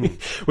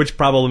 which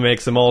probably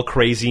makes them all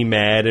crazy,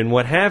 mad, and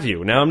what have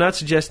you. Now, I'm not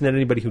suggesting that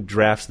anybody who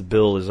drafts the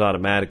bill is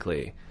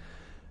automatically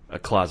a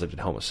closeted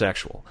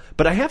homosexual,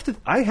 but I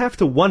have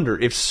to wonder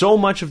if so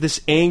much of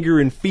this anger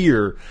and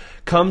fear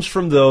comes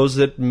from those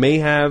that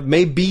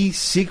may be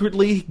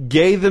secretly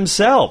gay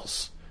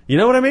themselves. You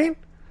know what I mean?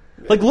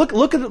 Like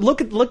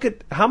look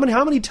at how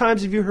many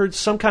times have you heard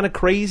some kind of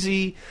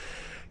crazy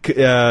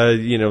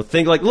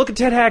thing, like look at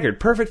Ted Haggard,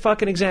 perfect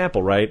fucking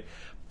example, right?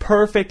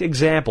 Perfect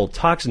example,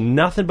 talks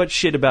nothing but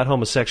shit about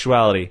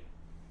homosexuality,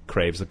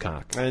 craves the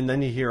cock. And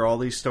then you hear all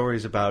these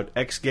stories about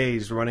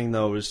ex-gays running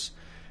those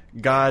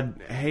God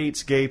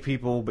hates gay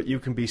people, but you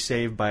can be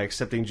saved by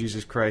accepting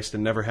Jesus Christ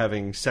and never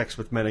having sex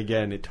with men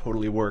again. It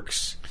totally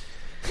works.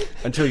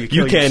 Until you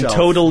kill yourself. You can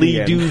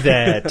totally do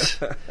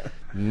that.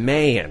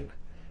 Man.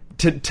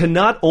 To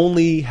not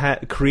only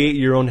create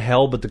your own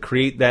hell, but to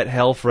create that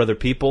hell for other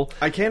people.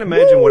 I can't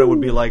imagine what it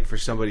would be like for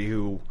somebody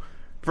who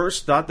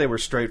first thought they were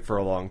straight for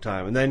a long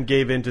time and then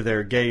gave into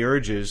their gay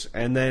urges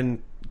and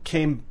then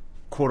came,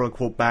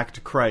 quote-unquote, back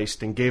to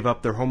Christ and gave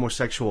up their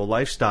homosexual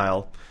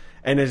lifestyle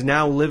and is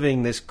now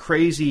living this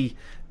crazy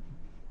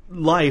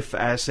life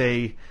as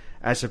a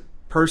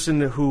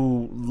person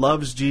who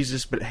loves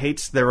Jesus but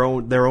hates their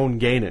own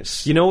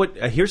gayness. You know what?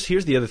 Here's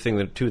the other thing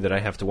that I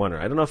have to wonder.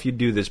 I don't know if you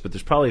do this, but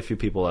there's probably a few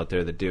people out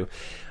there that do.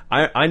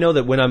 I know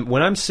that when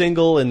I'm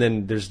single and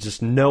then there's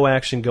just no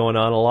action going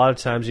on, a lot of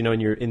times, and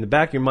you're in the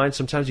back of your mind,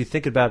 sometimes you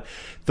think about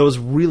those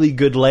really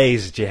good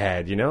lays that you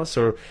had,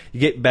 So you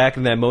get back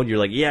in that mode, you're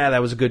like, yeah,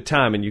 that was a good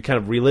time, and you kind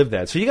of relive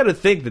that. So you got to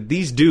think that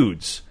these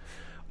dudes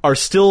are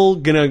still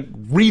gonna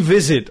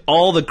revisit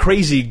all the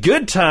crazy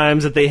good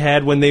times that they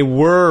had when they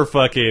were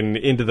fucking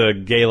into the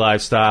gay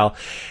lifestyle.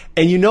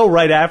 And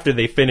right after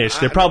they finish,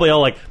 they're probably all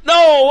like,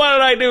 no, what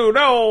did I do?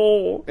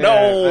 No.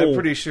 I'm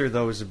pretty sure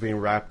those are being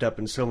wrapped up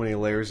in so many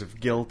layers of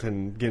guilt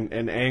and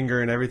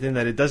anger and everything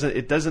that it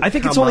doesn't I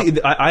think it's only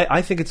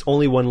I think it's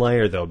only one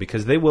layer, though,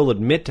 because they will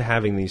admit to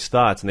having these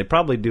thoughts, and they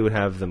probably do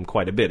have them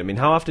quite a bit. I mean,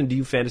 how often do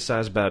you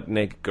fantasize about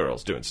naked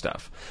girls doing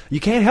stuff? You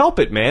can't help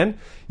it, man.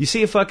 You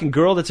see a fucking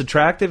girl that's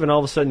attractive, and all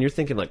of a sudden you're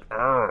thinking like,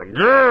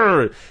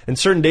 grr. And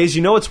certain days,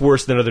 it's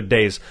worse than other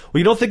days. Well,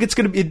 you don't think it's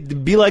going to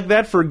be like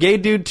that for a gay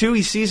dude, too?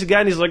 He sees a guy,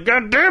 and he's like,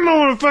 God damn, I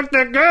want to fuck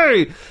that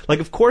guy. Like,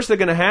 of course they're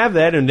going to have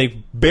that, and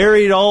they've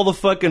buried all the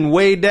fucking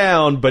way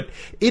down, but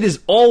it is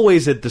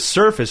always at the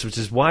surface, which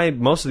is why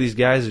most of these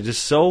guys are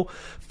just so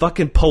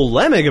fucking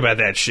polemic about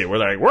that shit. We're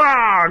like,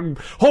 wrong,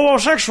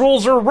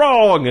 homosexuals are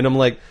wrong. And I'm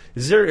like,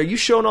 are you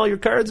showing all your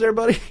cards there,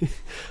 buddy?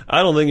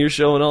 I don't think you're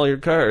showing all your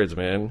cards,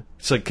 man.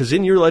 It's like, because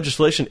in your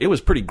legislation, it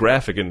was pretty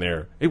graphic in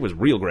there. It was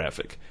real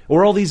graphic.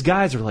 Or all these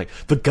guys are like,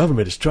 the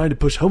government is trying to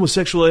push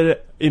homosexuality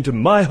into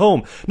my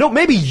home. No,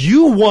 maybe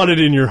you want it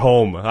in your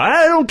home.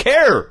 I don't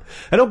care.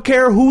 I don't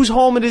care whose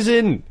home it is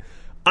in.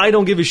 I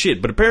don't give a shit.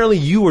 But apparently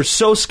you are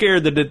so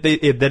scared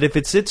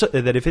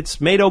that if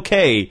it's made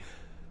okay,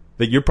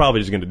 that you're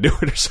probably just going to do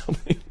it or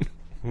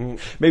something.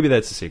 Maybe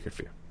that's the secret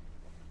fear.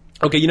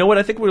 Okay, you know what?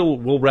 I think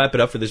we'll wrap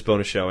it up for this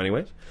bonus show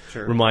anyways.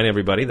 Sure. Remind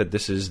everybody that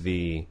this is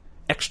the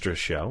extra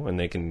show, and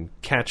they can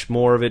catch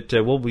more of it.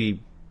 We'll be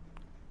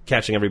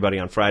catching everybody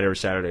on Friday or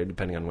Saturday,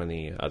 depending on when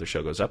the other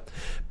show goes up.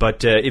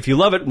 But if you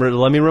love it,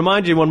 let me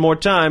remind you one more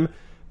time,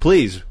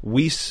 please,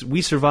 we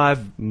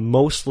survive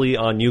mostly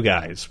on you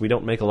guys. We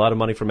don't make a lot of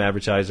money from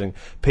advertising.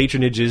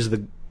 Patronage is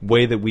the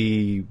way that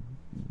we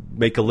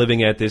make a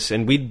living at this,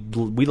 and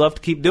we love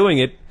to keep doing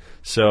it.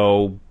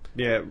 So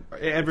yeah,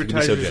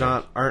 advertisers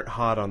aren't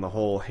hot on the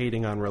whole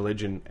hating on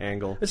religion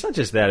angle. It's not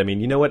just that. I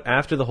mean, you know what?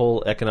 After the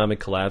whole economic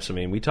collapse, I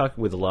mean, we talk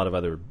with a lot of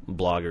other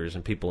bloggers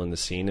and people in the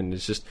scene, and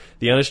it's just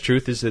the honest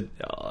truth is that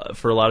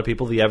for a lot of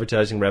people, the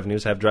advertising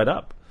revenues have dried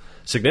up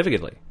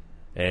significantly.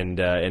 And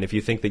if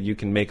you think that you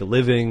can make a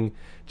living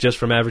just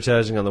from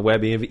advertising on the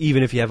web,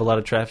 even if you have a lot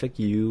of traffic,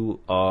 you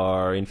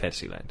are in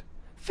Fantasyland.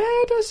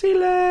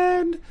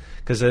 Fantasyland!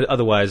 Because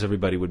otherwise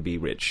everybody would be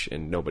rich,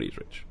 and nobody's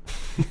rich.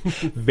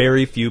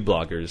 Very few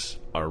bloggers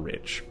are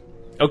rich.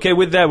 Okay,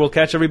 with that, we'll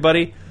catch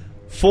everybody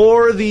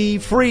for the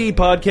free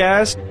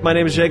podcast. My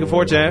name is Jacob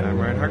Fortin. I'm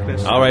Ryan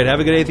Harkness. All right, have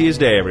a good Atheist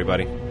Day,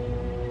 everybody.